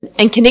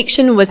in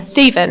connection with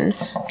Stephen,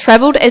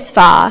 travelled as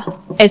far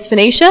as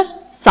Phoenicia,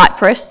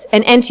 Cyprus,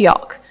 and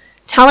Antioch,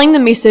 telling the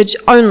message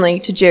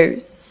only to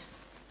Jews.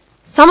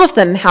 Some of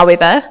them,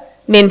 however,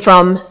 men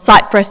from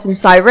Cyprus and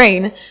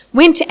Cyrene,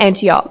 went to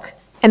Antioch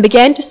and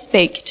began to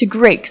speak to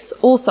Greeks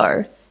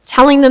also,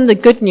 telling them the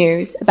good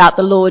news about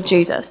the Lord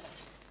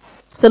Jesus.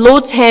 The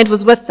Lord's hand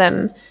was with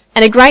them,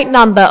 and a great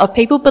number of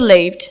people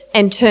believed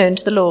and turned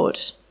to the Lord.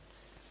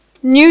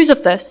 News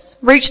of this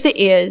reached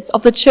the ears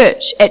of the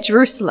church at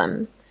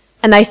Jerusalem,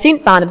 and they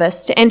sent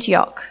Barnabas to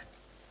Antioch.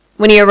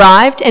 When he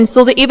arrived and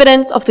saw the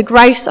evidence of the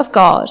grace of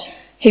God,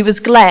 he was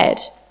glad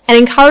and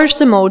encouraged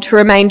them all to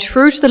remain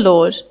true to the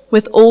Lord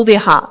with all their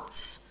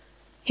hearts.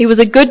 He was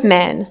a good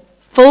man,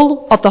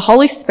 full of the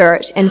Holy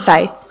Spirit and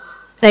faith,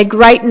 and a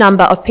great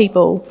number of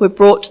people were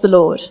brought to the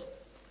Lord.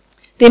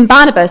 Then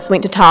Barnabas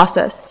went to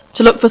Tarsus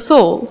to look for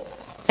Saul,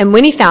 and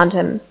when he found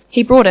him,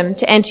 he brought him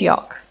to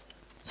Antioch.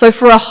 So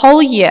for a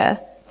whole year,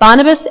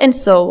 Barnabas and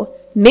Saul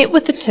met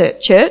with the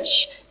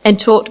church and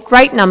taught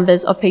great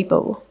numbers of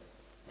people.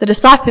 The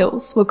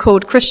disciples were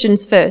called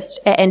Christians first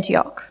at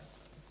Antioch.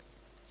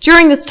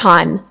 During this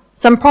time,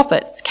 some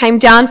prophets came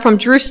down from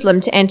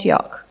Jerusalem to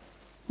Antioch.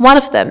 One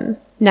of them,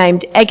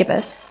 named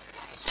Agabus,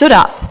 stood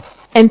up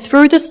and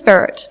through the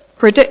Spirit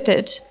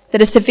predicted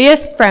that a severe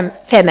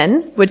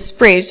famine would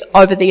spread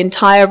over the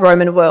entire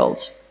Roman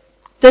world.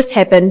 This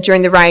happened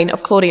during the reign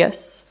of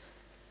Claudius.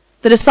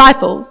 The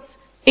disciples,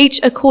 each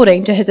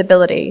according to his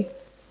ability,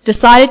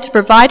 decided to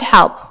provide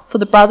help for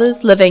the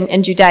brothers living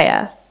in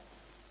Judea.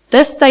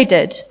 This they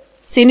did,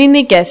 sending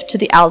their gift to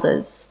the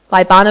elders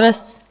by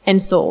Barnabas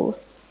and Saul.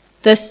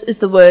 This is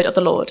the word of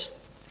the Lord.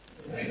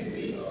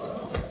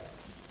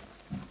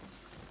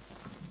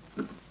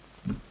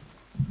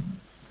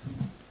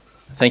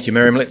 Thank you,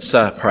 Miriam. Let's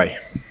pray.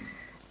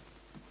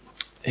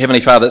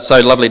 Heavenly Father, it's so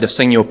lovely to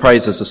sing your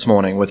praises this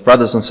morning with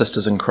brothers and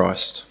sisters in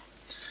Christ.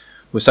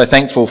 We're so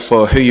thankful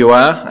for who you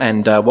are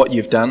and what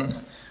you've done.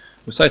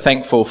 We're so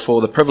thankful for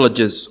the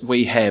privileges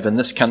we have in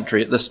this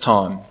country at this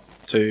time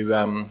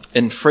to,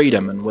 in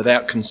freedom and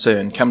without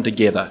concern, come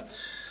together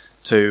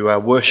to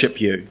worship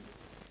you,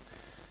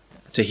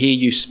 to hear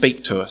you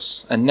speak to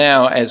us. And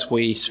now, as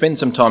we spend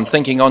some time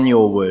thinking on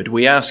your word,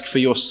 we ask for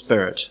your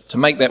Spirit to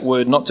make that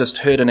word not just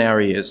heard in our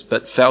ears,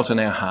 but felt in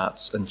our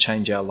hearts and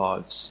change our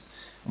lives.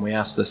 And we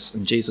ask this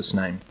in Jesus'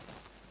 name.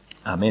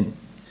 Amen.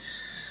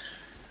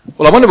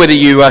 Well, I wonder whether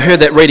you heard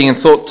that reading and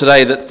thought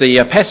today that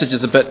the passage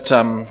is a bit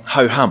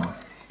ho-hum.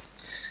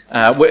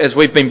 As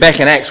we've been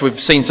back in Acts, we've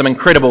seen some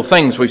incredible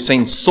things. We've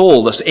seen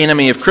Saul, this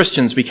enemy of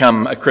Christians,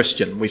 become a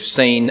Christian. We've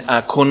seen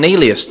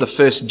Cornelius, the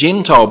first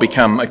Gentile,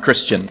 become a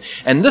Christian.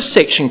 And this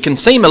section can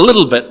seem a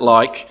little bit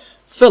like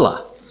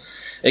filler.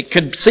 It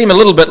could seem a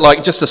little bit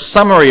like just a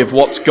summary of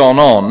what's gone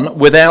on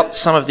without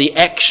some of the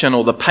action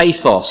or the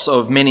pathos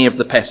of many of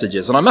the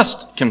passages. And I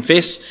must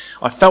confess,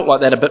 I felt like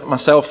that a bit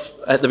myself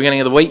at the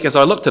beginning of the week as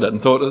I looked at it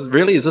and thought,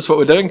 really, is this what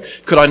we're doing?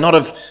 Could I not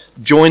have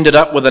joined it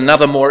up with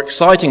another more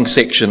exciting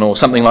section or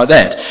something like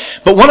that?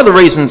 But one of the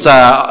reasons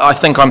I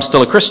think I'm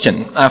still a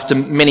Christian after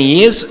many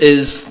years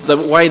is the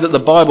way that the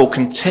Bible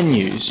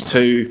continues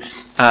to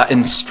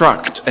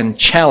instruct and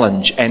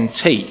challenge and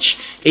teach,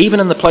 even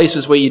in the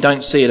places where you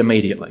don't see it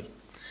immediately.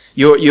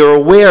 You're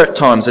aware at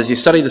times as you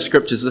study the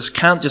scriptures, this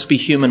can't just be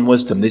human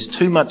wisdom. There's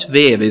too much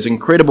there. There's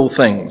incredible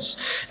things.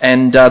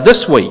 And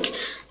this week,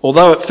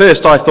 although at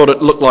first I thought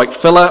it looked like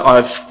filler,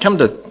 I've come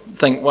to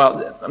think,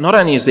 well, not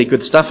only is there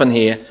good stuff in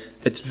here,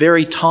 it's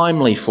very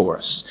timely for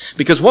us.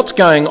 Because what's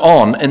going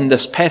on in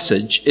this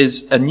passage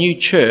is a new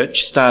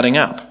church starting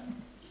up.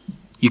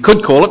 You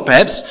could call it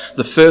perhaps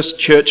the first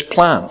church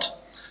plant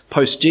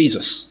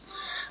post-Jesus.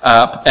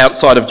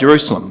 Outside of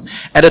Jerusalem,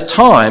 at a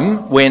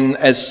time when,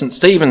 as St.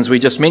 Stephen's we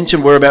just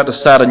mentioned, we're about to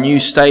start a new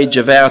stage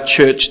of our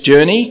church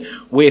journey.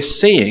 We're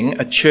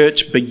seeing a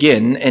church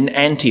begin in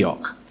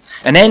Antioch.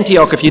 And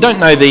Antioch, if you don't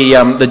know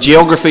the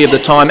geography of the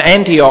time,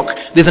 Antioch,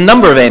 there's a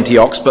number of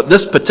Antiochs, but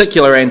this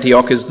particular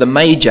Antioch is the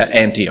major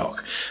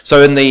Antioch.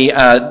 So in the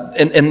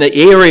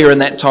area in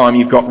that time,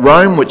 you've got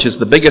Rome, which is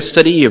the biggest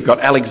city, you've got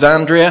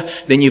Alexandria,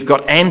 then you've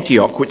got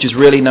Antioch, which is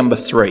really number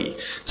 3.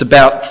 It's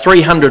about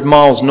 300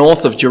 miles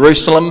north of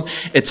Jerusalem.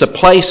 It's a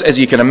place, as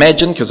you can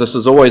imagine, because this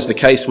is always the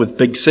case with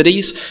big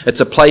cities,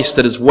 it's a place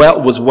that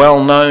was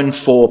well known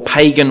for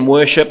pagan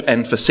worship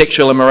and for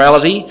sexual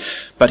immorality.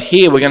 But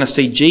here we're going to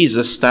see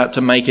Jesus start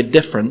to make a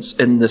difference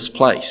in this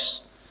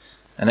place.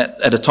 And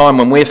at a time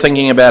when we're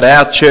thinking about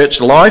our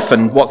church life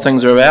and what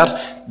things are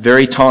about,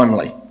 very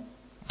timely.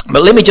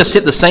 But let me just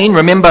set the scene.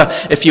 Remember,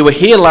 if you were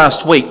here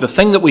last week, the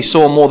thing that we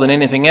saw more than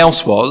anything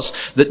else was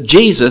that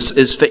Jesus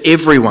is for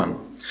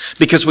everyone.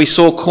 Because we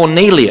saw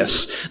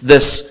Cornelius,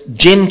 this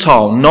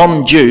Gentile,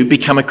 non-Jew,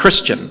 become a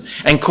Christian.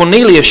 And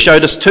Cornelius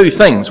showed us two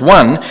things.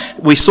 One,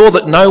 we saw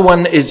that no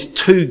one is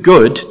too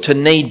good to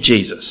need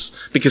Jesus.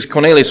 Because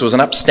Cornelius was an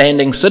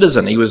upstanding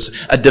citizen. He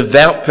was a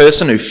devout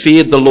person who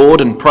feared the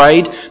Lord and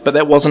prayed, but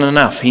that wasn't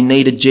enough. He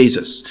needed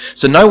Jesus.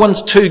 So no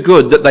one's too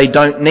good that they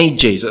don't need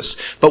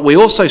Jesus. But we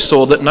also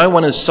saw that no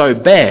one is so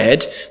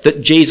bad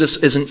that Jesus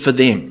isn't for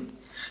them.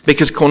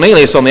 Because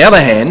Cornelius, on the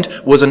other hand,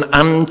 was an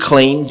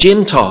unclean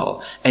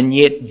Gentile, and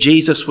yet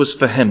Jesus was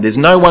for him. There's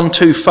no one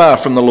too far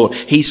from the Lord.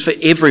 He's for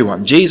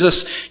everyone.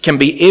 Jesus can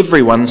be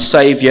everyone's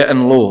Saviour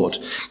and Lord.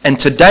 And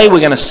today we're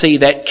going to see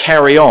that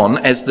carry on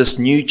as this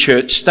new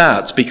church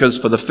starts, because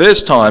for the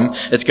first time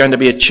it's going to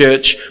be a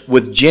church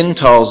with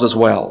Gentiles as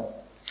well.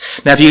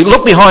 Now, if you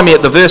look behind me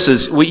at the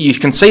verses, you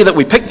can see that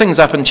we pick things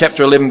up in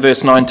chapter 11,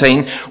 verse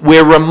 19.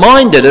 We're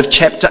reminded of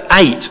chapter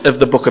 8 of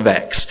the book of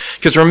Acts.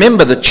 Because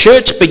remember, the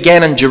church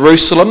began in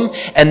Jerusalem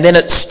and then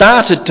it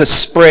started to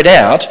spread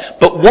out.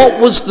 But what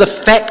was the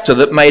factor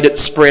that made it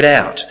spread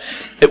out?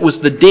 It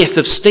was the death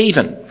of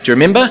Stephen. Do you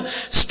remember?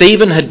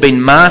 Stephen had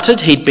been martyred,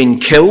 he'd been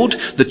killed,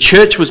 the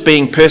church was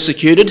being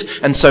persecuted,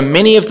 and so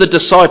many of the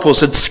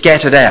disciples had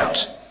scattered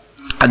out.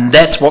 And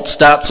that's what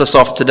starts us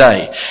off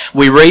today.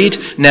 We read,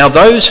 "Now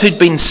those who'd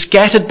been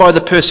scattered by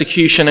the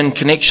persecution in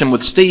connection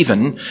with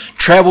Stephen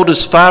travelled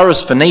as far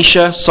as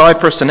Phoenicia,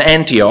 Cyprus and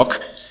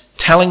Antioch,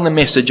 telling the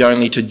message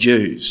only to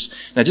Jews."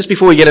 Now just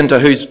before we get into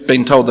who's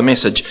been told the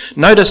message,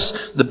 notice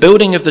the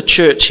building of the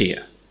church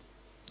here.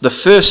 The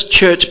first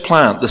church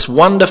plant, this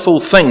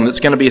wonderful thing that's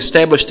going to be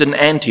established in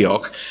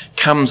Antioch,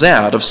 comes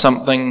out of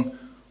something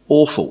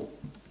awful.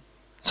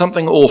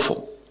 Something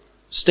awful.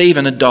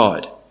 Stephen had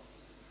died.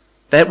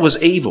 That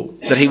was evil,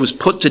 that he was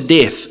put to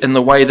death in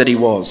the way that he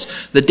was.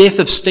 The death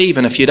of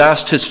Stephen, if you'd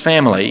asked his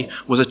family,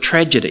 was a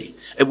tragedy.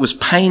 It was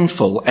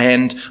painful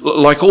and,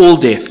 like all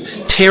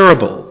death,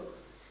 terrible.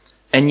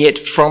 And yet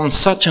from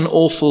such an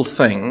awful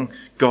thing,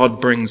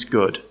 God brings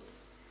good.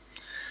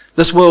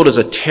 This world is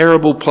a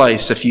terrible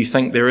place if you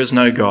think there is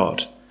no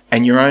God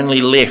and you're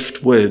only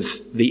left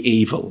with the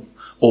evil,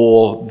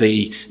 or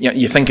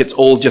you think it's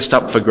all just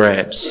up for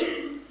grabs.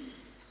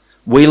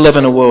 We live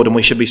in a world, and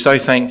we should be so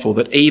thankful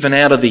that even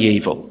out of the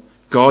evil,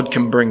 God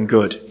can bring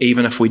good,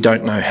 even if we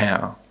don't know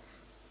how.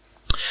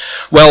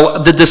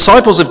 Well, the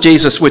disciples of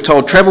Jesus, we're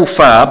told, travel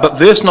far, but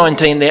verse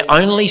 19, they're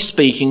only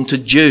speaking to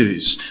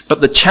Jews.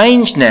 But the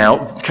change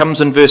now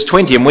comes in verse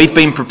 20, and we've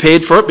been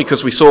prepared for it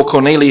because we saw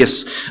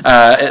Cornelius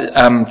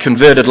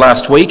converted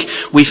last week.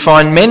 We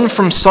find men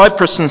from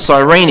Cyprus and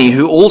Cyrene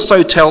who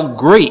also tell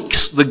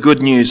Greeks the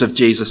good news of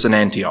Jesus in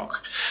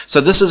Antioch.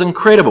 So this is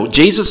incredible.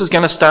 Jesus is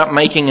going to start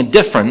making a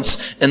difference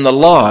in the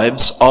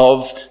lives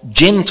of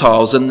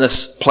Gentiles in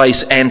this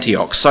place,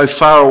 Antioch, so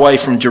far away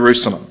from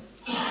Jerusalem.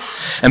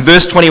 And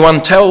verse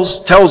 21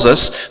 tells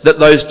us that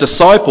those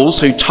disciples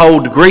who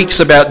told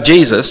Greeks about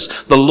Jesus,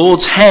 the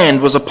Lord's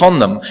hand was upon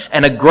them,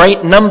 and a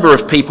great number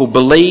of people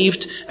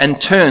believed and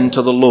turned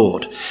to the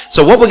Lord.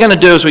 So what we're going to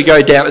do as we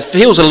go down, it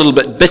feels a little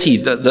bit bitty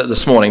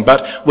this morning,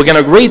 but we're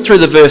going to read through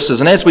the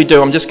verses, and as we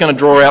do, I'm just going to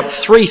draw out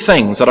three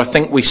things that I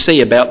think we see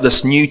about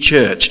this new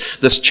church,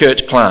 this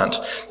church plant.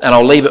 And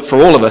I'll leave it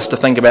for all of us to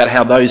think about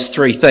how those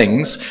three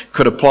things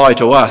could apply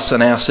to us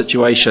in our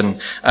situation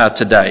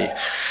today.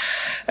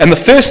 And the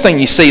first thing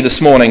you see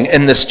this morning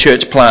in this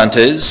church plant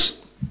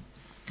is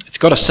it's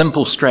got a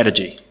simple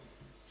strategy.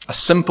 A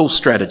simple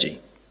strategy.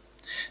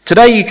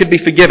 Today you could be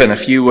forgiven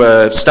if you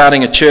were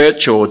starting a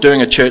church or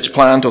doing a church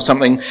plant or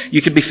something.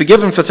 You could be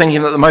forgiven for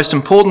thinking that the most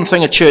important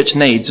thing a church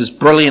needs is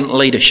brilliant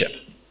leadership.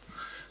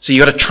 So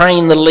you've got to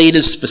train the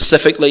leaders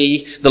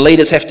specifically. The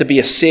leaders have to be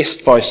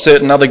assessed by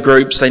certain other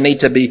groups. They need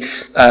to be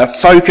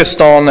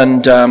focused on,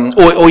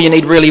 or you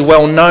need really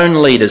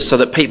well-known leaders so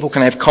that people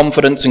can have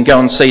confidence and go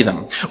and see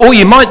them. Or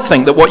you might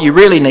think that what you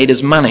really need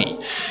is money.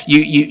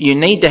 You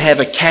need to have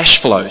a cash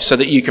flow so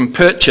that you can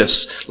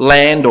purchase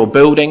land or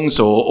buildings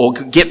or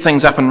get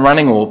things up and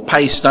running or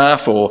pay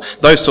staff or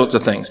those sorts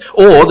of things.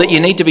 Or that you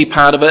need to be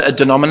part of a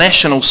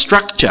denominational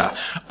structure.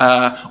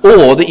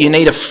 Or that you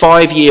need a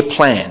 5-year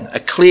plan, a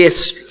clear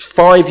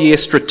 5-year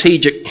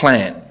strategic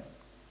plan.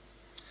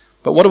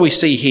 But what do we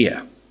see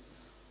here?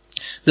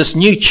 This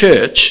new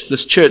church,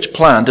 this church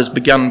plant is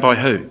begun by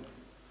who?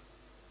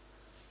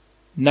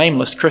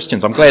 Nameless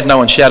Christians. I'm glad no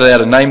one shouted out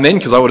a name then,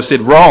 because I would have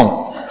said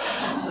wrong.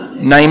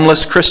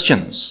 Nameless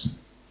Christians.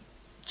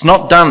 It's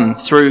not done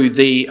through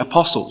the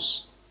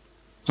apostles.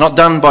 It's not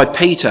done by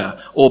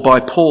Peter or by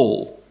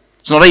Paul.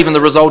 It's not even the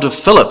result of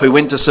Philip, who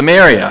went to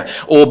Samaria,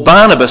 or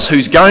Barnabas,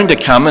 who's going to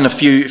come in a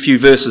few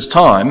verses'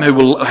 time, who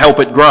will help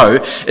it grow.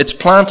 It's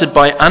planted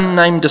by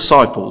unnamed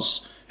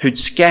disciples who'd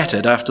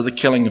scattered after the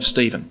killing of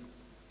Stephen.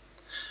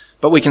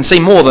 But we can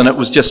see more than it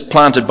was just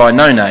planted by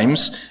no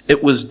names.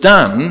 It was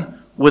done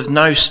with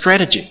no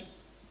strategy.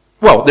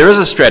 Well, there is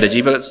a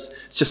strategy, but it's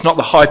just not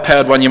the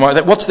high-powered one you might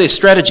think. What's their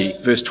strategy?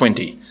 Verse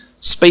 20.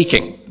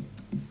 Speaking.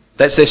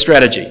 That's their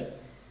strategy.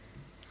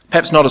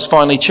 Perhaps not as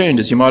finely tuned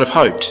as you might have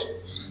hoped.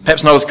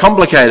 Perhaps not as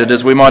complicated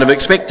as we might have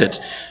expected.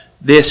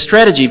 Their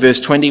strategy, verse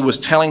 20, was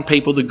telling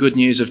people the good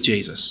news of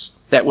Jesus.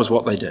 That was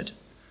what they did.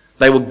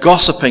 They were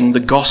gossiping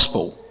the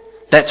gospel.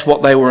 That's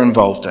what they were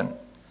involved in.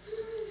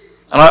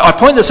 And I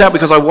point this out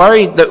because I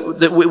worry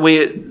that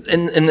we're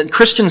in the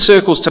Christian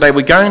circles today,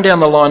 we're going down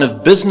the line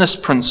of business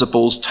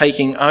principles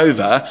taking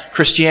over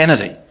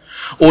Christianity,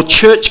 or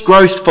church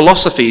growth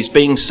philosophies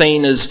being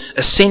seen as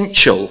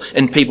essential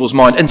in people's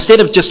mind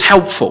instead of just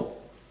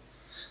helpful.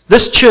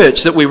 This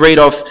church that we read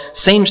of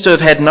seems to have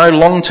had no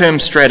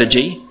long-term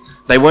strategy.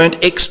 They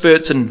weren't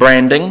experts in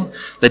branding.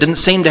 They didn't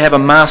seem to have a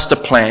master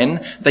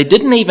plan. They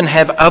didn't even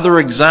have other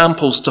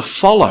examples to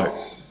follow.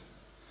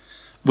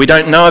 We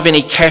don't know of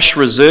any cash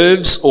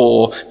reserves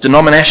or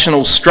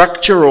denominational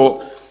structure,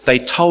 or they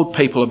told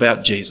people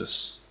about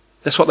Jesus.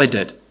 That's what they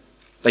did.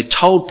 They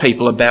told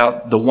people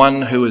about the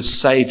one who is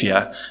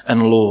Saviour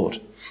and Lord.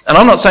 And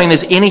I'm not saying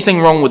there's anything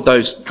wrong with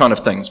those kind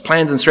of things.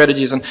 Plans and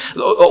strategies and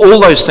all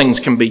those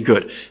things can be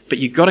good. But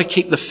you've got to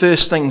keep the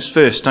first things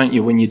first, don't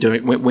you, when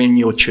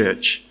you're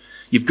church?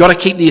 You've got to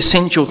keep the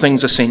essential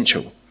things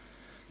essential.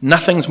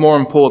 Nothing's more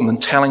important than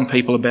telling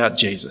people about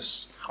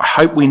Jesus. I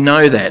hope we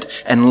know that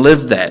and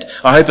live that.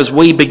 I hope as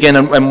we begin,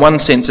 in one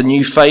sense, a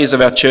new phase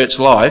of our church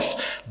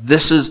life,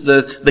 this is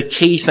the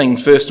key thing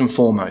first and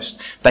foremost.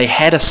 They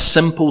had a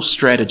simple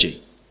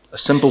strategy. A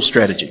simple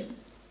strategy.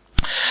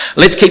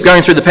 Let's keep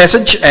going through the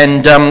passage,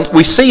 and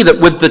we see that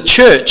with the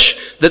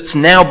church that's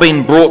now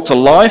been brought to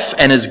life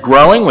and is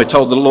growing, we're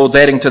told the Lord's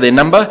adding to their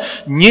number,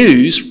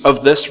 news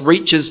of this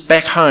reaches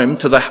back home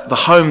to the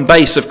home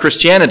base of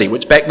Christianity,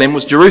 which back then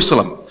was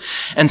Jerusalem.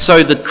 And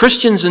so the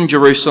Christians in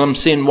Jerusalem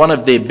send one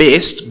of their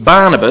best,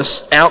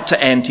 Barnabas, out to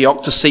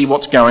Antioch to see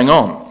what's going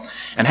on.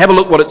 And have a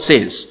look what it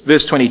says,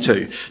 verse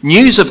 22.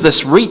 News of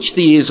this reached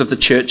the ears of the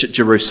church at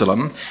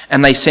Jerusalem,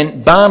 and they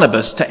sent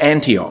Barnabas to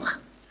Antioch.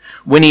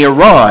 When he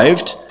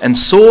arrived and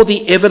saw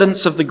the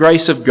evidence of the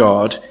grace of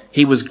God,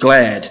 he was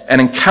glad and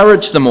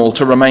encouraged them all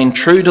to remain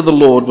true to the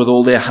Lord with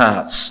all their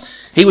hearts.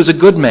 He was a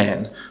good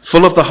man,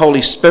 full of the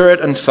Holy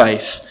Spirit and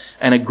faith,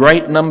 and a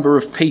great number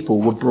of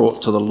people were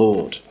brought to the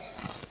Lord.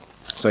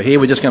 So here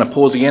we're just going to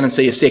pause again and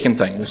see a second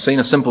thing. We've seen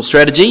a simple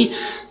strategy.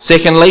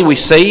 Secondly, we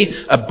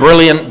see a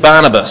brilliant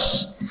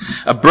Barnabas.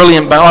 I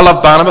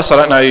love Barnabas. I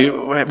don't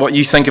know what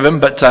you think of him,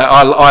 but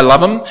I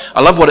love him. I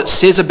love what it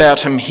says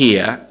about him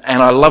here,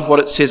 and I love what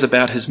it says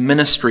about his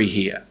ministry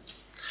here.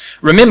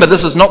 Remember,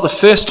 this is not the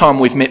first time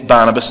we've met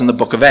Barnabas in the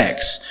book of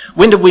Acts.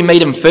 When did we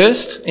meet him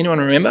first? Anyone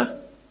remember?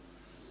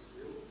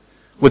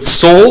 With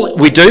Saul,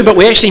 we do, but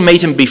we actually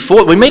meet him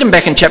before. We meet him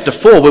back in chapter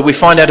 4 where we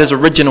find out his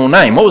original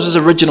name. What was his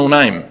original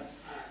name?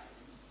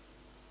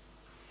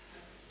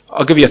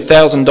 I'll give you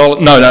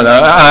 $1,000.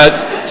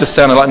 No. Just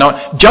sounded like no.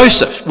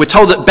 Joseph. We're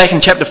told that back in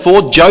chapter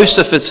 4,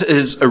 Joseph is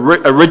his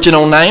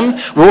original name.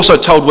 We're also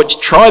told which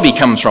tribe he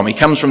comes from. He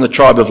comes from the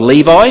tribe of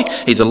Levi.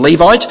 He's a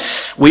Levite.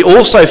 We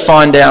also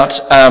find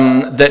out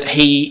that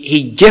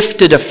he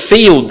gifted a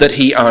field that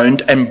he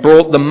owned and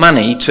brought the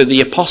money to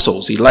the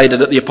apostles. He laid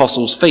it at the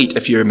apostles' feet,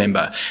 if you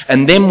remember.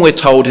 And then we're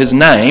told his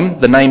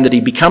name, the name that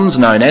he becomes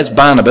known as,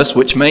 Barnabas,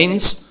 which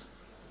means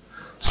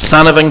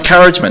son of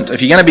encouragement.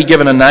 If you're going to be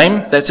given a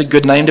name, that's a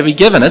good name to be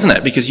given, isn't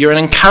it? Because you're an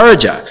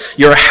encourager.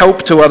 You're a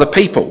help to other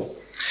people.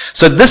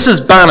 So this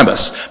is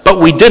Barnabas. But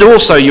we did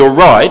also, you're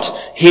right,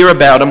 hear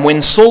about him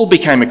when Saul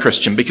became a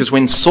Christian. Because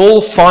when Saul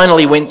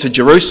finally went to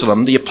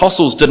Jerusalem, the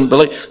apostles didn't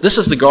believe. This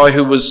is the guy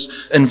who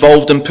was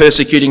involved in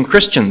persecuting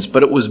Christians.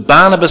 But it was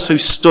Barnabas who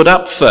stood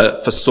up for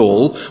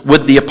Saul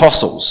with the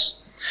apostles.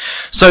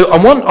 So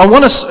I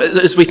want us,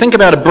 as we think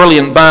about a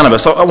brilliant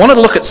Barnabas, I want to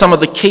look at some of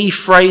the key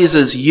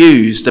phrases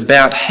used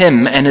about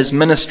him and his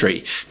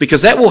ministry,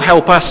 because that will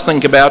help us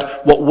think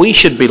about what we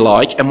should be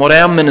like and what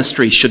our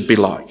ministry should be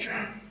like.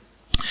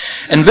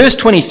 In verse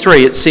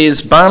 23 it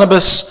says,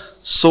 Barnabas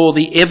saw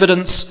the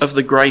evidence of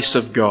the grace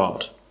of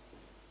God.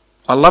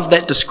 I love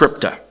that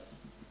descriptor,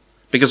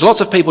 because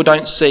lots of people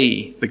don't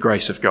see the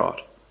grace of God.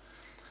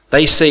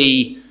 They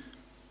see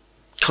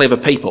clever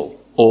people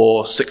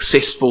or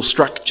successful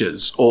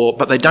structures,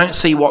 but they don't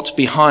see what's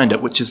behind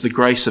it, which is the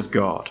grace of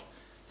God.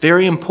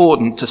 Very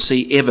important to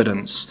see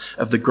evidence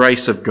of the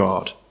grace of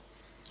God.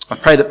 I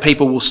pray that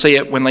people will see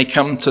it when they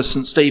come to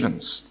St.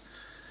 Stephen's.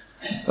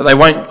 That they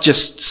won't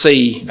just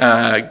see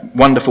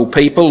wonderful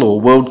people or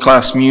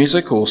world-class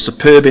music or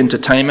superb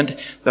entertainment.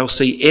 They'll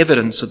see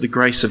evidence of the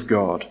grace of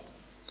God.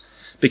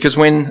 Because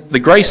when the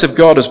grace of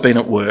God has been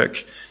at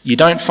work, you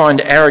don't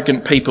find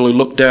arrogant people who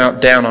look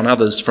down on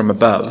others from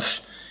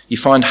above. You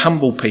find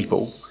humble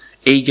people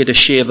eager to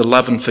share the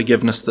love and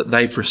forgiveness that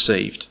they've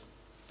received.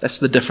 That's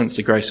the difference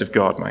the grace of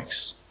God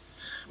makes.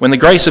 When the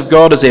grace of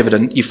God is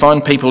evident, you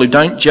find people who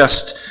aren't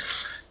just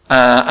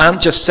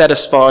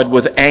satisfied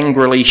with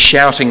angrily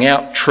shouting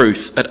out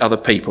truth at other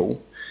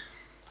people.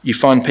 You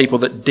find people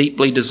that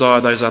deeply desire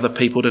those other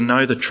people to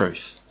know the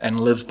truth and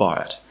live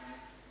by it.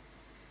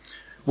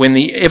 When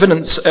the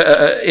evidence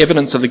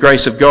of the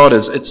grace of God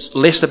it's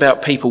less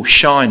about people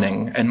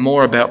shining and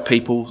more about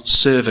people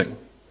serving.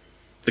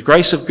 The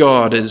grace of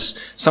God is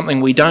something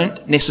we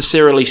don't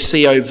necessarily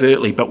see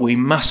overtly, but we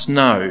must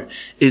know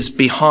is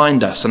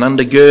behind us and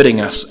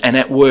undergirding us and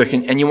at work.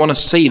 And you want to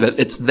see that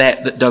it's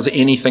that does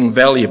anything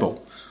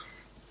valuable.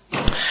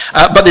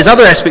 But there's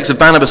other aspects of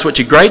Barnabas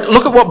which are great.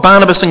 Look at what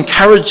Barnabas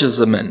encourages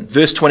them in.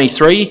 Verse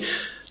 23,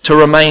 to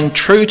remain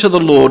true to the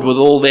Lord with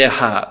all their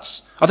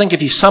hearts. I think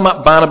if you sum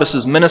up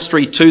Barnabas'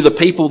 ministry to the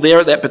people there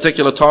at that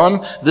particular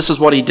time, this is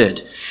what he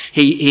did.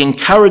 He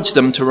encouraged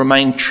them to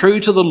remain true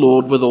to the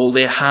Lord with all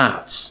their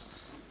hearts.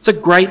 It's a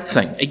great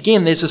thing.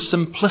 Again, there's a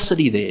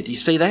simplicity there. Do you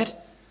see that?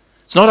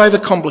 It's not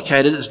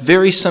overcomplicated. It's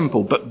very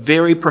simple, but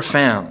very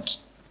profound.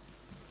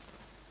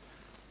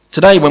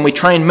 Today, when we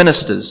train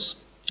ministers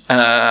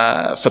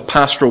for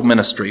pastoral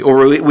ministry,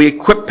 or we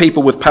equip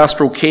people with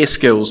pastoral care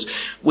skills,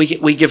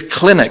 we give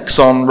clinics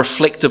on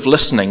reflective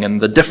listening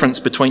and the difference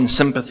between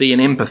sympathy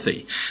and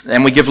empathy.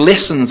 And we give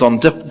lessons on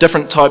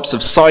different types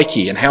of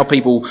psyche and how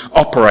people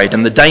operate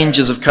and the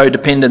dangers of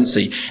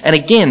codependency. And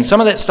again, some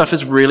of that stuff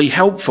is really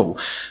helpful.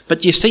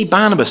 But you see,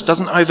 Barnabas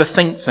doesn't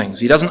overthink things.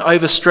 He doesn't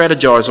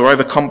over-strategize or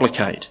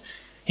overcomplicate.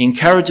 He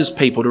encourages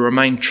people to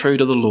remain true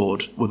to the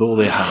Lord with all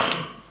their heart.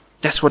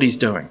 That's what he's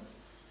doing.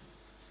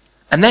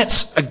 And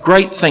that's a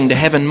great thing to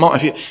have in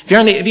mind. If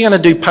you're going to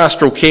do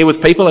pastoral care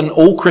with people, and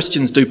all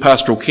Christians do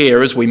pastoral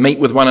care as we meet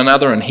with one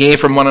another and hear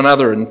from one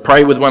another and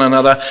pray with one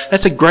another,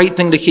 that's a great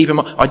thing to keep in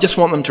mind. I just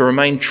want them to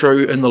remain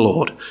true in the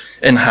Lord,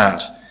 in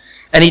heart.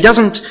 And he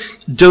doesn't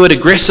do it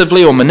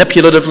aggressively or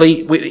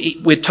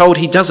manipulatively. We're told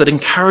he does it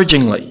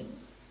encouragingly.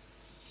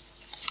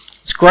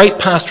 It's great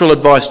pastoral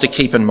advice to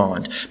keep in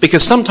mind.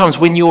 Because sometimes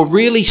when you're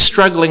really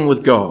struggling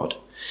with God,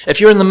 if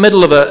you're in the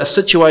middle of a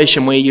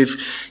situation where you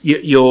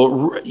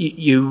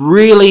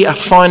really are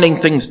finding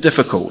things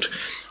difficult,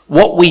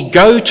 what we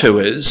go to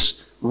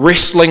is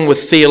wrestling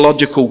with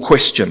theological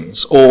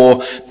questions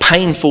or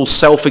painful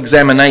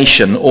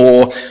self-examination,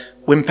 or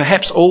when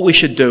perhaps all we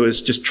should do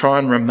is just try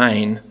and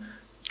remain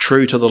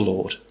true to the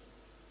Lord.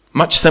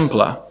 Much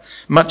simpler,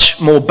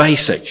 much more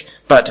basic,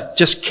 but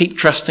just keep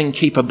trusting,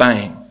 keep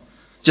obeying.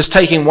 Just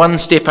taking one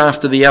step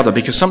after the other,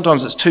 because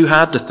sometimes it's too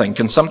hard to think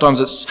and sometimes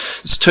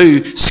it's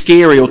too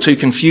scary or too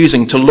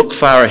confusing to look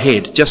far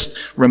ahead. Just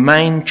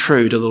remain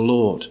true to the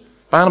Lord.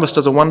 Barnabas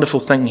does a wonderful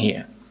thing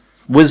here.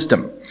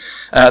 Wisdom.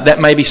 That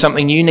may be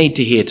something you need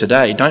to hear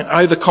today. Don't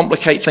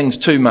overcomplicate things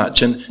too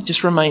much and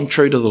just remain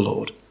true to the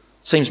Lord.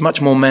 Seems much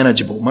more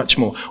manageable, much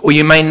more. Or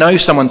you may know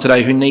someone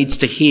today who needs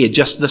to hear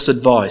just this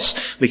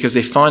advice because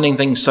they're finding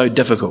things so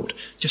difficult.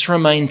 Just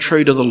remain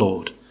true to the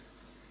Lord.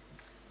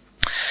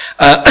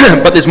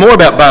 But there's more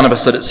about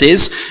Barnabas that it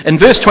says. In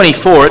verse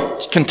 24,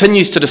 it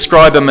continues to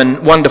describe him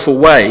in wonderful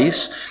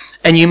ways.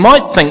 And you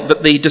might think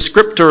that the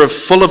descriptor of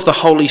full of the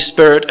Holy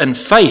Spirit and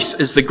faith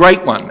is the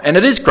great one. And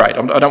it is great.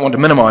 I don't want to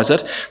minimise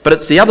it. But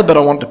it's the other bit I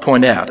want to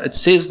point out. It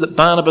says that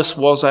Barnabas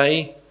was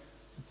a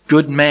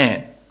good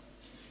man.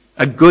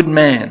 A good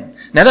man.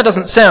 Now that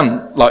doesn't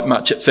sound like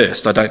much at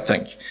first, I don't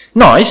think.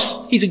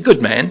 Nice, he's a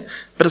good man,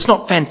 but it's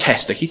not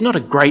fantastic. He's not a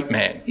great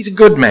man. He's a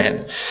good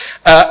man.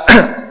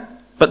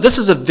 But this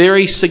is a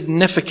very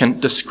significant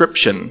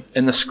description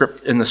in the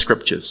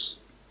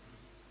scriptures.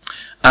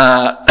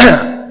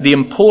 The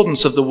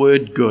importance of the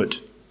word good.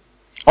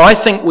 I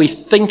think we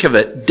think of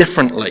it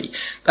differently.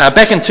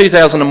 Back in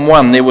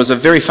 2001, there was a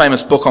very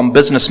famous book on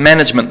business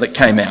management that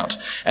came out,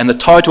 and the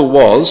title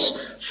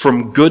was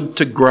From Good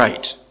to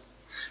Great.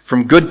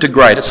 From good to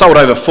great. It sold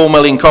over 4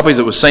 million copies.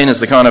 It was seen as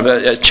the kind of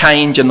a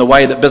change in the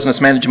way that business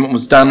management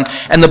was done.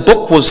 And the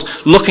book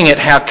was looking at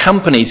how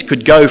companies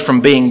could go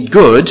from being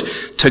good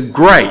to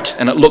great.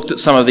 And it looked at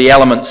some of the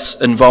elements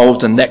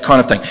involved and that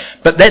kind of thing.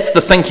 But that's the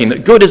thinking,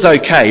 that good is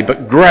okay,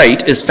 but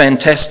great is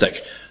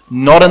fantastic.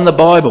 Not in the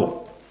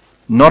Bible.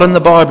 Not in the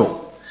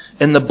Bible.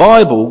 In the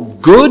Bible,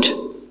 good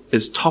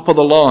is top of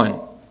the line.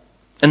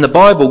 In the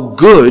Bible,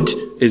 good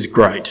is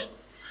great.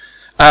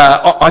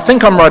 I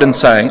think I'm right in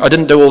saying, I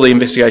didn't do all the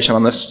investigation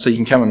on this, so you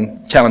can come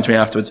and challenge me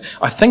afterwards.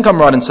 I think I'm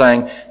right in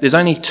saying there's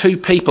only 2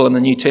 people in the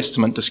New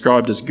Testament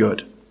described as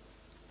good.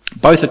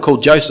 Both are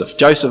called Joseph.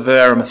 Joseph of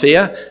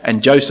Arimathea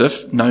and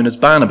Joseph, known as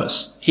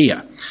Barnabas,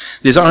 here.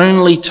 There's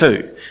only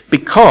 2.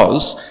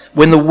 Because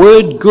when the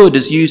word good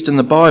is used in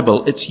the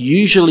Bible, it's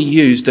usually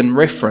used in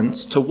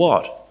reference to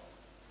what?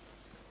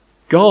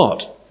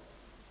 God.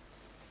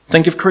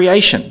 Think of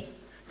creation.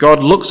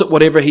 God looks at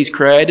whatever he's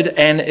created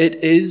and it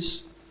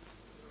is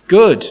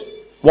good.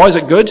 Why is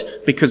it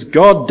good? Because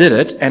God did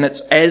it and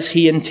it's as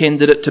he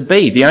intended it to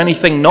be. The only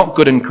thing not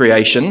good in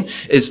creation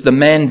is the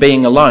man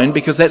being alone,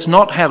 because that's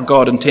not how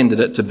God intended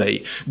it to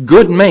be.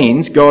 Good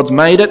means God's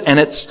made it and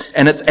it's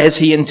as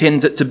he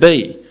intends it to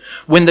be.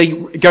 When they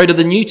go to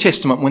the New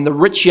Testament, when the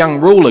rich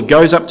young ruler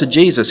goes up to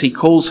Jesus, he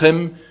calls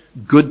him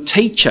good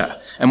teacher.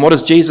 And what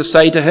does Jesus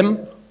say to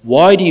him?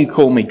 Why do you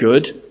call me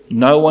good?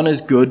 No one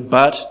is good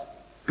but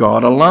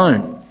God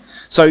alone.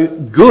 So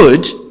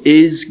good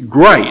is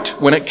great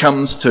when it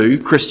comes to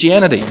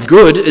Christianity.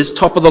 Good is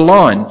top of the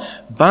line.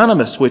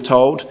 Barnabas, we're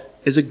told,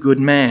 is a good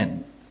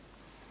man.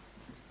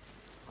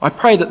 I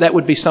pray that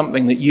would be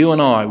something that you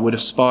and I would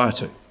aspire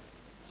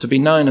to be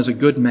known as a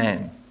good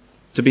man,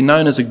 to be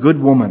known as a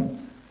good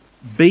woman.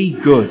 Be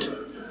good.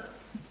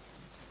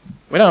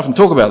 We don't often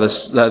talk about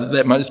this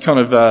that much. It's kind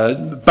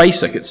of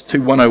basic. It's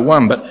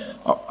 101. But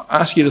I'll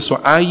ask you this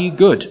one. Are you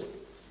good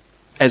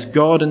as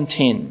God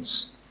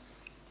intends?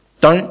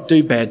 Don't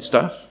do bad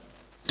stuff.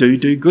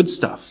 Do good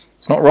stuff.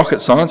 It's not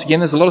rocket science. Again,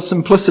 there's a lot of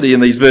simplicity in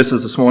these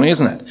verses this morning,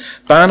 isn't it?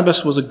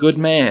 Barnabas was a good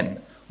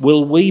man.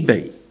 Will we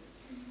be?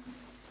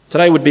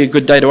 Today would be a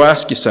good day to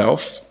ask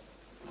yourself,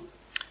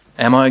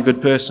 am I a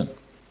good person?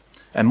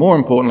 And more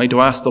importantly,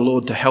 to ask the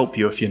Lord to help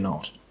you if you're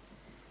not.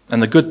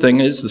 And the good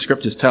thing is, the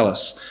scriptures tell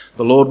us,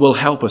 the Lord will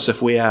help us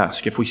if we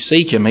ask. If we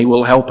seek him, he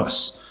will help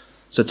us.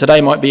 So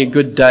today might be a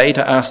good day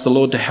to ask the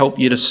Lord to help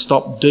you to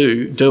stop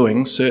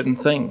doing certain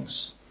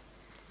things.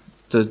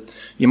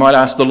 You might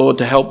ask the Lord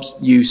to help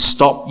you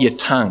stop your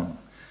tongue,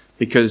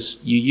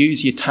 because you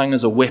use your tongue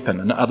as a weapon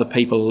and other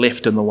people are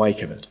left in the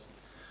wake of it.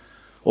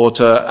 Or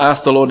to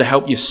ask the Lord to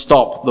help you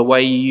stop the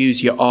way you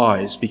use your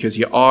eyes, because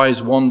your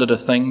eyes wander to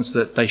things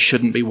that they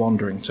shouldn't be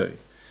wandering to.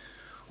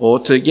 Or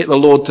to get the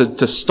Lord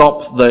to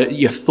stop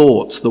your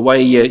thoughts, the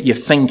way you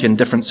think in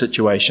different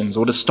situations.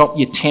 Or to stop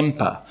your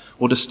temper.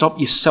 Or to stop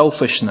your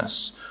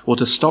selfishness. Or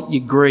to stop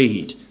your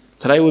greed.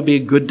 Today would be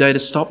a good day to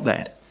stop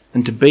that.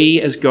 And to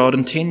be as God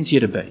intends you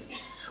to be.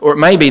 Or it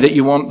may be that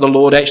you want the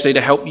Lord actually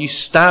to help you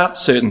start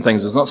certain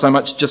things. It's not so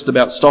much just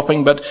about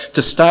stopping, but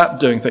to start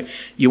doing things.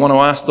 You want to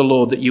ask the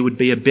Lord that you would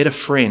be a better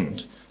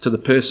friend to the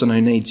person who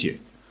needs you.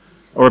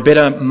 Or a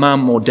better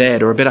mum or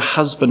dad, or a better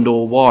husband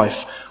or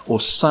wife, or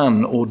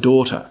son or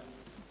daughter.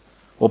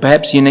 Or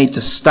perhaps you need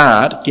to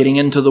start getting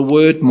into the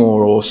Word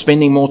more, or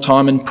spending more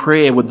time in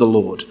prayer with the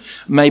Lord.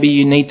 Maybe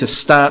you need to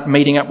start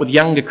meeting up with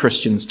younger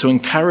Christians to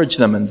encourage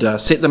them and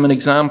set them an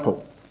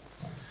example.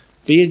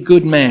 Be a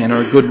good man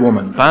or a good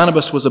woman.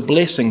 Barnabas was a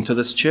blessing to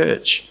this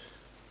church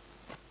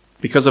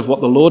because of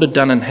what the Lord had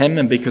done in him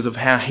and because of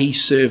how he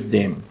served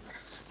them.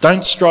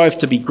 Don't strive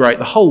to be great.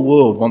 The whole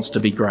world wants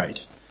to be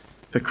great.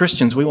 For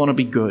Christians, we want to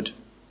be good.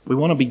 We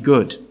want to be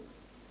good.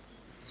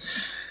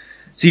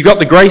 So you've got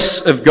the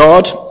grace of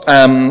God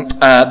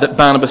that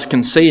Barnabas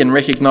can see and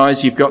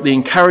recognise. You've got the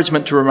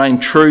encouragement to remain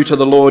true to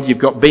the Lord. You've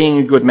got being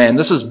a good man.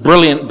 This is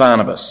brilliant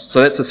Barnabas.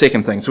 So that's the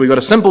second thing. So we've got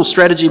a simple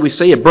strategy we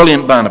see, a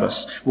brilliant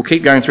Barnabas. We'll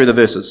keep going through the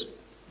verses.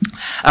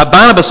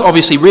 Barnabas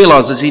obviously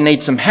realises he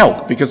needs some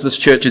help because this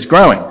church is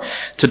growing,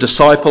 to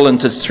disciple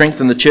and to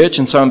strengthen the church.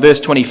 And so in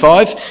verse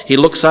 25, he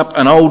looks up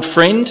an old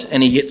friend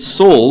and he gets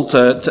Saul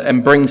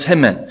and brings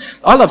him in.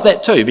 I love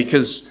that too,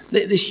 because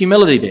there's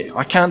humility there.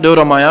 I can't do it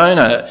on my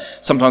own.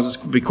 Sometimes it's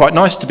be quite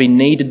nice to be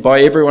needed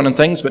by everyone and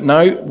things, but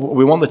no,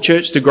 we want the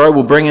church to grow.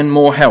 We'll bring in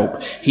more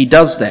help. He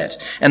does that.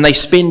 And they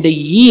spend a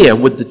year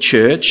with the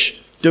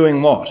church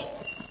doing what?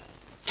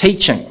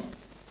 Teaching.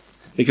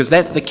 Because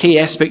that's the key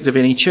aspect of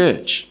any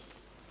church.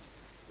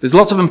 There's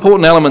lots of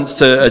important elements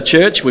to a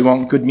church. We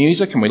want good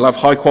music and we love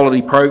high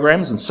quality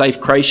programs and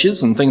safe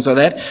creches and things like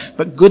that.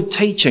 But good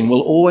teaching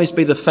will always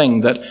be the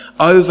thing that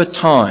over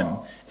time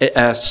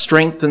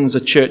strengthens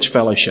a church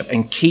fellowship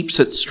and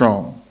keeps it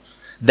strong.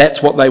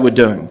 That's what they were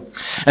doing.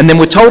 And then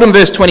we're told in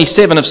verse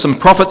 27 of some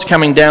prophets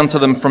coming down to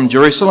them from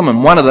Jerusalem,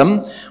 and one of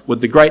them,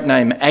 with the great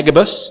name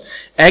Agabus.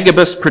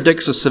 Agabus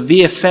predicts a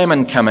severe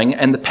famine coming,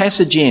 and the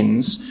passage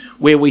ends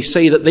where we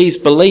see that these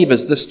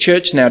believers, this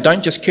church now,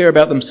 don't just care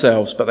about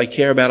themselves, but they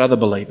care about other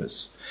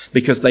believers,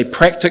 because they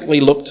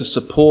practically look to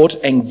support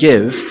and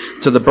give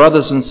to the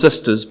brothers and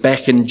sisters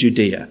back in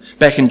Judea,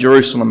 back in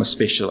Jerusalem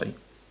especially.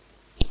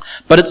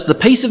 But it's the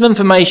piece of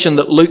information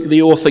that Luke,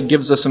 the author,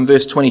 gives us in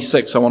verse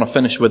 26 I want to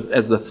finish with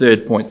as the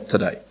third point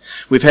today.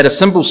 We've had a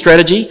simple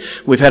strategy.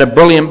 We've had a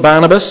brilliant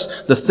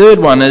Barnabas. The third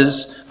one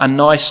is a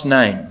nice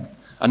name.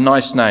 A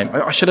nice name.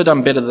 I should have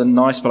done better than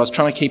nice, but I was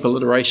trying to keep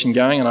alliteration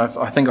going, and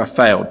I think I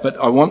failed. But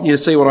I want you to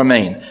see what I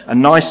mean. A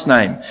nice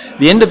name.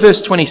 The end of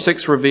verse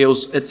 26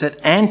 reveals it's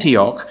at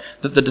Antioch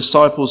that the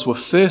disciples were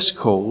first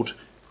called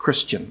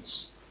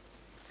Christians.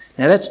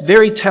 Now that's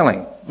very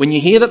telling. When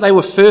you hear that they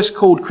were first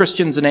called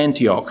Christians in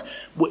Antioch,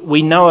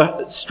 we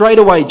know straight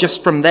away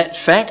just from that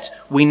fact,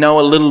 we know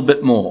a little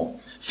bit more.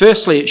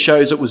 Firstly, it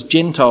shows it was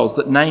Gentiles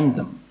that named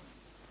them.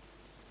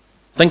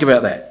 Think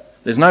about that.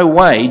 There's no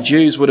way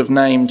Jews would have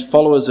named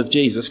followers of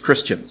Jesus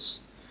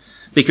Christians.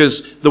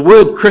 Because the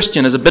word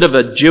Christian is a bit of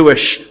a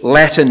Jewish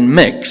Latin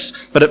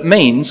mix, but it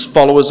means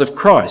followers of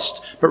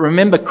Christ. But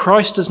remember,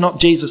 Christ is not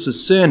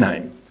Jesus'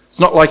 surname. It's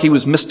not like he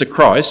was Mr.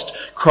 Christ.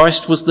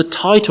 Christ was the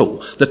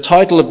title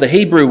of the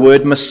Hebrew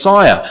word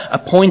Messiah,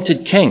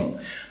 appointed king.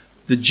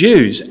 The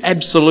Jews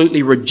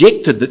absolutely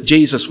rejected that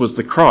Jesus was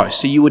the Christ,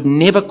 so you would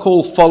never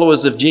call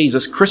followers of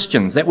Jesus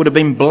Christians. That would have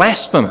been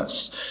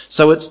blasphemous.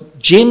 So it's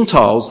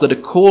Gentiles that are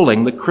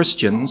calling the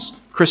Christians,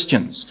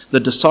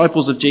 the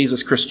disciples of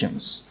Jesus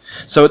Christians.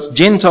 So it's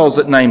Gentiles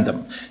that named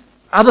them.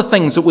 Other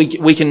things that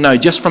we can know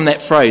just from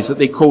that phrase that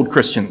they're called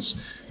Christians,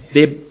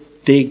 they're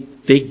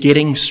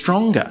getting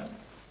stronger.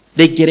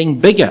 They're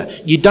getting bigger.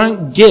 You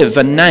don't give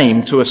a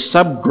name to a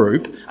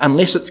subgroup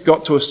unless it's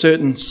got to a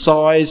certain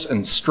size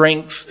and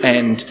strength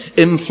and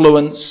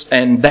influence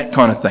and that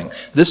kind of thing.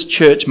 This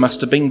church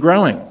must have been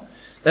growing.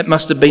 That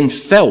must have been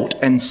felt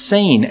and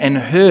seen and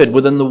heard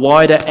within the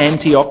wider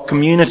Antioch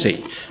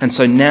community. And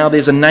so now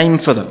there's a name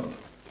for them.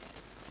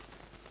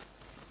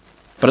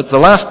 But it's the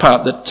last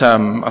part that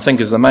I think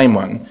is the main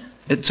one.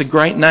 It's a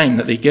great name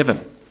that they're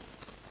given.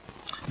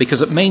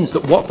 Because it means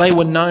that what they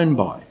were known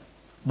by,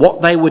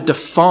 what they were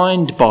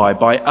defined by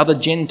other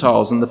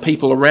Gentiles and the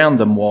people around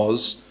them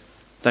was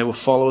they were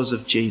followers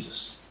of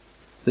Jesus.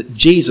 that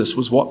Jesus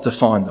was what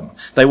defined them.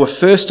 They were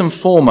first and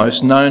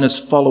foremost known as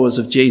followers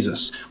of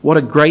Jesus. What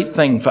a great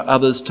thing for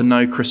others to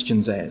know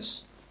Christians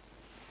as.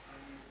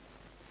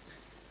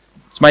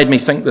 It's made me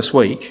think this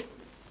week,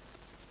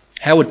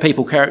 how would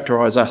people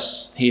characterise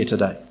us here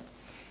today?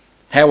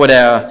 How would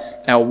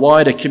our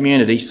wider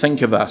community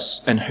think of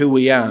us and who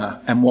we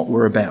are and what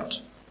we're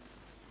about?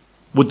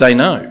 Would they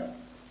know?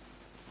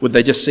 Would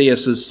they just see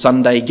us as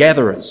Sunday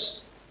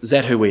gatherers? Is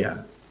that who we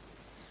are?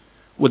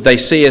 Would they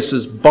see us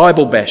as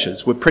Bible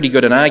bashers? We're pretty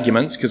good in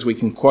arguments because we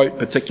can quote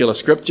particular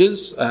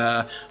scriptures,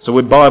 so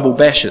we're Bible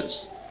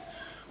bashers.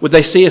 Would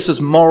they see us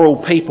as moral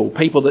people,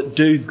 people that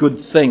do good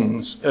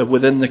things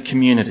within the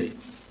community?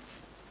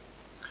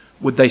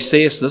 Would they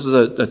see us, this is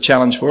a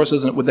challenge for us,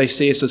 isn't it? Would they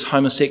see us as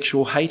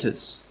homosexual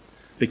haters?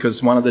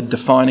 Because one of the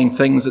defining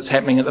things that's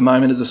happening at the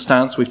moment is a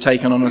stance we've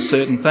taken on a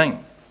certain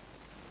thing.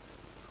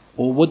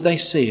 Or would they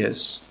see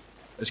us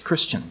as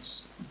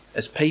Christians,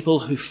 as people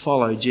who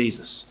follow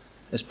Jesus,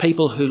 as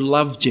people who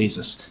love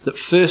Jesus, that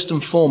first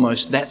and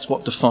foremost that's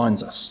what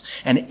defines us,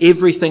 and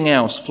everything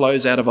else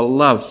flows out of a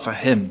love for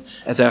him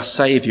as our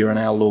Saviour and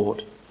our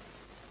Lord?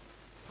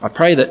 I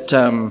pray that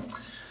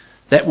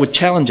that would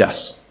challenge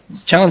us.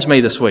 It's challenged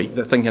me this week,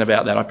 thinking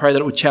about that. I pray that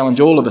it would challenge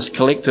all of us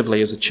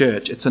collectively as a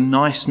church. It's a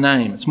nice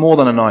name. It's more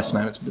than a nice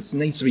name. It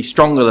needs to be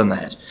stronger than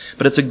that.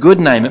 But it's a good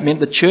name. It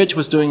meant the church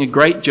was doing a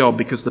great job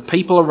because the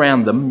people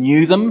around them,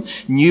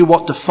 knew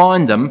what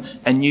defined them,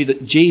 and knew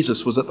that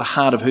Jesus was at the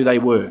heart of who they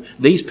were.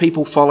 These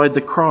people followed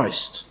the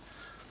Christ.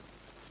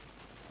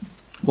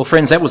 Well,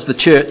 friends, that was the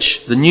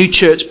church, the new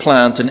church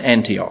plant in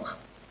Antioch.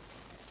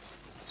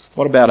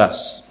 What about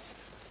us?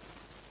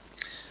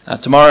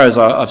 Tomorrow, as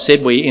I've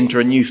said, we enter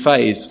a new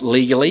phase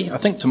legally. I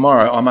think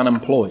tomorrow I'm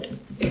unemployed.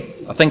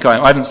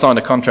 I haven't signed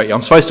a contract yet.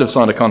 I'm supposed to have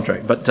signed a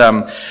contract. But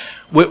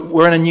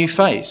we're in a new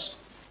phase.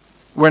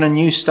 We're in a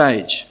new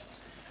stage.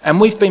 And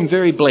we've been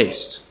very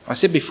blessed. I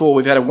said before,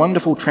 we've had a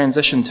wonderful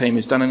transition team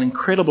who's done an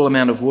incredible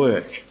amount of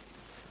work.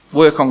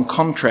 Work on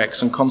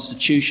contracts and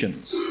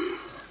constitutions.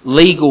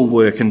 Legal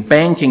work and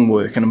banking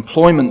work and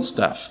employment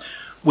stuff.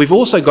 We've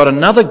also got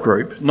another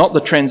group, not the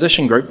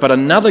transition group, but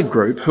another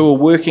group who are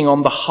working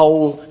on the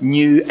whole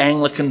new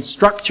Anglican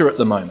structure at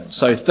the moment.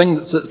 So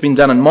things that's been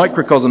done in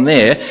microcosm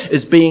there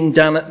is being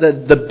done at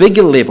the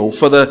bigger level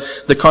for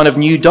the kind of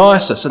new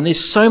diocese. And there's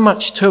so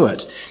much to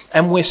it.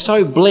 And we're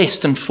so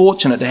blessed and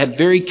fortunate to have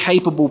very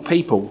capable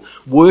people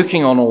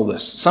working on all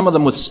this. Some of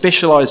them with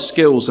specialised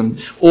skills and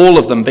all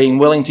of them being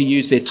willing to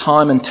use their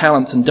time and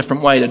talents in a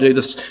different way to do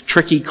this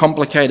tricky,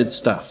 complicated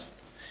stuff.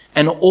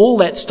 And all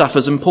that stuff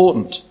is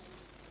important.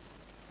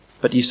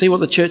 But do you see what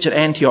the church at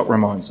Antioch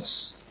reminds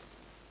us?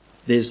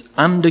 There's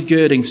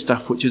undergirding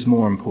stuff which is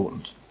more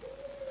important.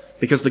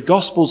 Because the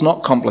gospel's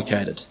not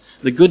complicated.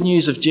 The good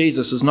news of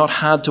Jesus is not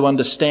hard to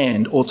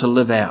understand or to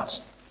live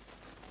out.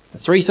 The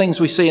three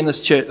things we see in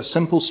this church are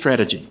simple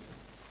strategy.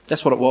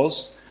 That's what it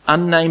was.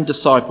 Unnamed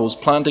disciples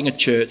planting a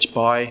church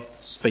by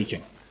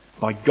speaking,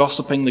 by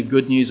gossiping the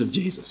good news of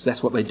Jesus.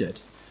 That's what they did.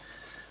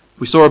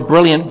 We saw a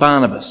brilliant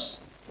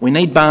Barnabas. We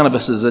need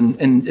Barnabases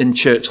in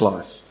church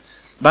life.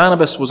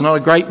 Barnabas was not a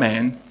great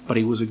man, but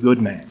he was a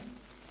good man.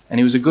 And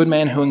he was a good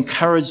man who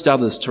encouraged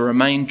others to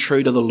remain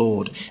true to the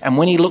Lord. And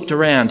when he looked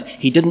around,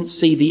 he didn't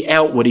see the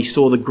outward, he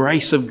saw the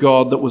grace of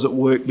God that was at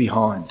work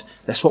behind.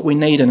 That's what we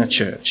need in a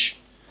church.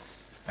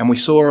 And we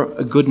saw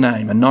a good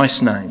name, a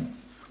nice name.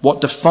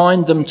 What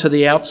defined them to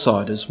the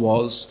outsiders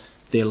was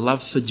their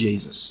love for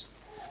Jesus,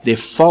 their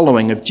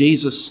following of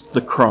Jesus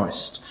the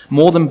Christ.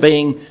 More than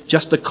being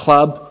just a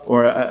club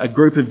or a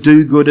group of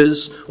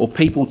do-gooders or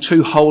people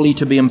too holy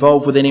to be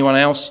involved with anyone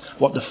else,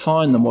 what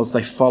defined them was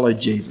they followed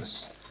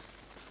Jesus.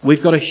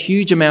 We've got a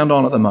huge amount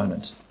on at the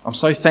moment. I'm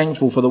so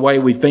thankful for the way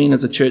we've been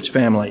as a church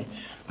family.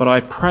 But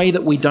I pray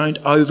that we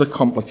don't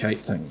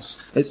overcomplicate things.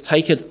 Let's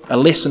take a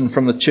lesson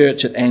from the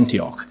church at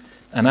Antioch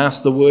and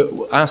ask the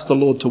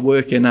Lord to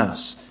work in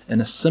us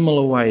in a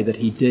similar way that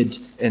he did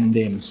in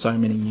them so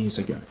many years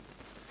ago.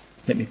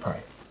 Let me pray.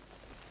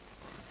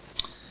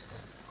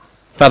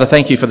 Father,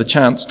 thank you for the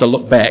chance to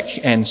look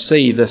back and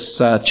see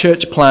this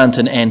church plant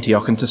in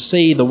Antioch and to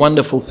see the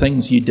wonderful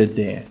things you did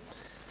there.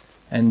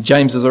 And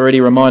James has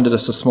already reminded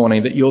us this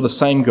morning that you're the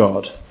same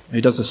God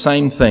who does the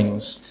same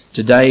things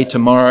today,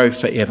 tomorrow,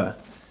 forever.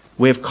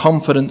 We have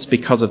confidence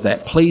because of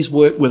that. Please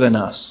work within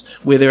us.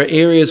 Where there are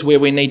areas where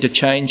we need to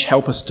change,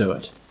 help us do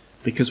it,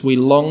 because we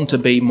long to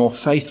be more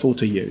faithful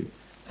to you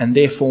and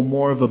therefore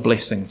more of a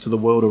blessing to the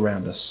world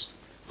around us.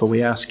 For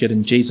we ask it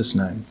in Jesus'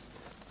 name.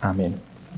 Amen.